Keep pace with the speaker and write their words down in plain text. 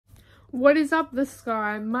What is up, the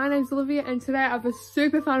sky? My name's Olivia, and today I have a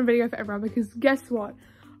super fun video for everyone because guess what?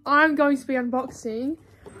 I'm going to be unboxing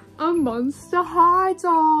a Monster High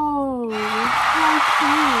doll. How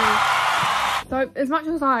cute. So as much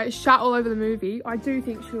as I shout all over the movie, I do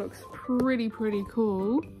think she looks pretty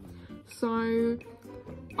cool. So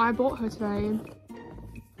I bought her today.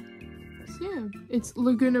 So yeah, it's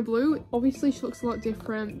Laguna Blue. Obviously she looks a lot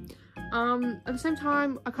different. At the same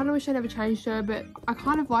time, I kind of wish I never changed her, but I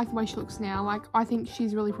kind of like the way she looks now. Like, I think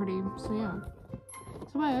she's really pretty, so yeah.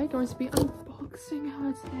 So we're going to be unboxing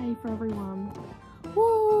her today for everyone.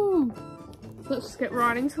 Woo! So let's just get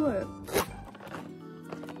right into it.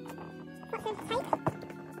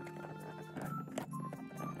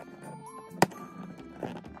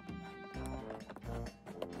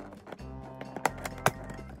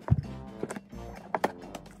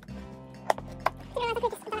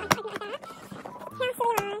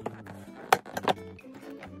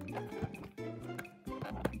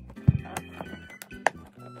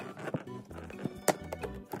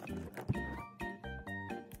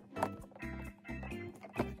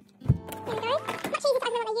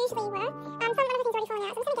 Usually were. Some of the things already falling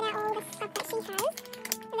out, so I'm just going to get out all the stuff that she has,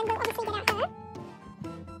 and then we'll obviously get out her.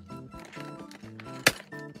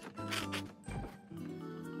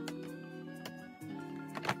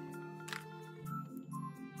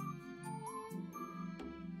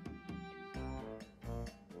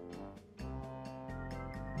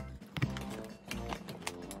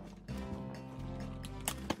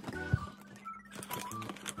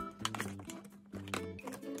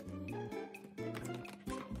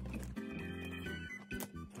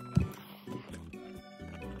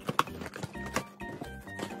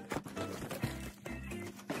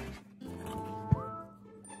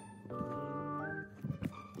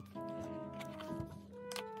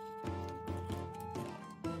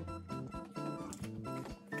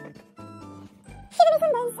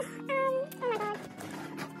 Some buns. Oh my god.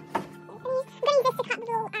 I'm gonna use this to cut the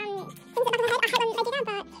little things at the back of the head. I hate when I do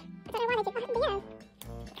that, but I don't know why they do that. But yeah,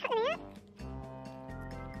 cut them out.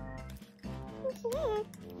 Yeah.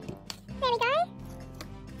 There we go.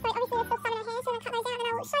 So obviously there's still some in her hair, so I'm gonna cut those out and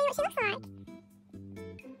I'll show you what she looks like.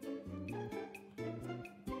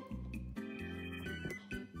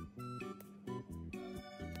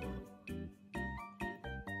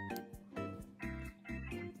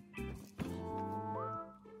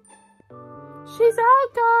 She's out,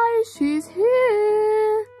 guys. She's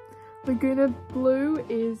here. Laguna Blue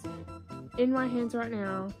is in my hands right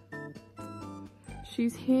now.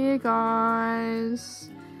 She's here, guys.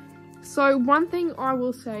 So one thing I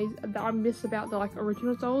will say that I miss about the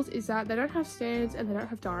original dolls is that they don't have stands and they don't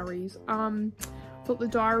have diaries. Thought the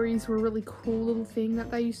diaries were a really cool little thing that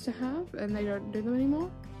they used to have, and they don't do them anymore.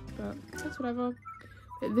 But that's whatever.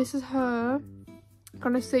 But this is her. I'm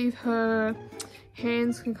gonna see if her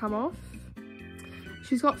hands can come off.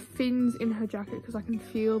 She's got fins in her jacket because I can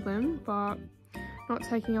feel them, but not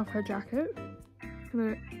taking off her jacket. I'm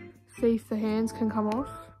gonna see if the hands can come off.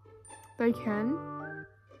 They can.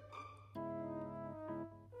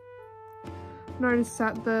 Notice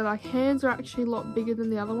that the hands are actually a lot bigger than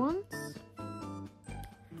the other ones.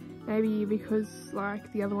 Maybe because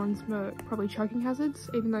the other ones were probably choking hazards,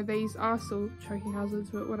 even though these are still choking hazards,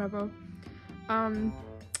 but whatever.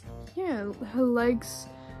 Yeah, her legs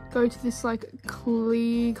go to this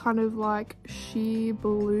clear kind of sheer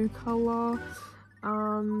blue color.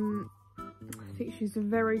 I think she's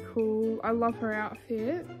very cool. I love her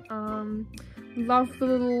outfit. Love the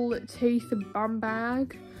little teeth bum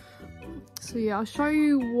bag. So yeah, I'll show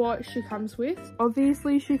you what she comes with.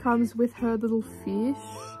 Obviously she comes with her little fish.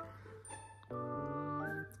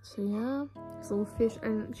 So yeah, it's a little fish,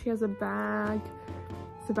 and she has a bag.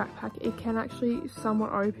 It's a backpack. It can actually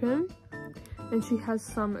somewhat open. And she has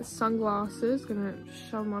some sunglasses. Gonna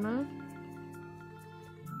shove them on her.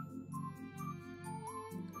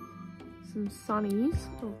 Some sunnies.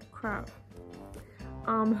 Oh crap.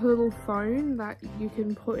 Her little phone that you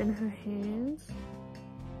can put in her hands.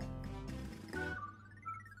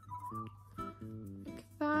 Like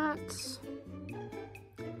that.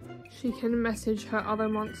 She can message her other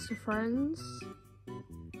monster friends.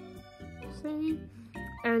 See?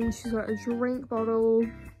 And she's got a drink bottle.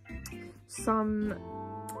 Some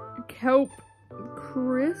kelp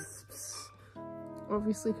crisps,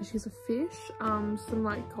 obviously because she's a fish,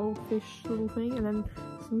 some goldfish little thing, and then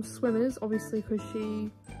some swimmers, obviously because she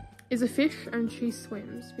is a fish and she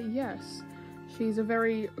swims. But yes, she's a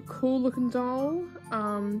very cool looking doll.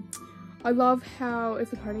 I love how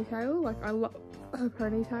it's a ponytail. I love her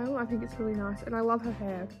ponytail. I think it's really nice, and I love her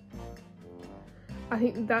hair. I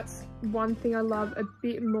think that's one thing I love a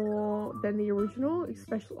bit more than the original,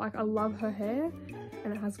 especially like I love her hair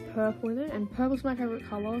and it has purple in it, and purple's my favorite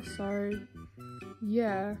color, so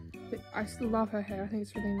yeah, I still love her hair. I think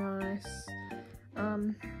it's really nice.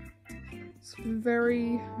 It's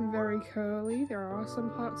very, very curly. There are some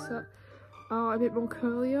parts that are a bit more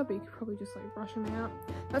curlier, but you could probably just like brush them out.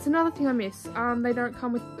 That's another thing I miss. They don't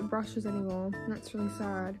come with brushes anymore, and that's really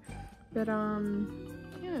sad. But yeah,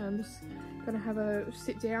 I'm just gonna have a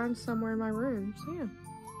sit down somewhere in my room. So yeah,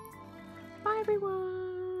 bye everyone.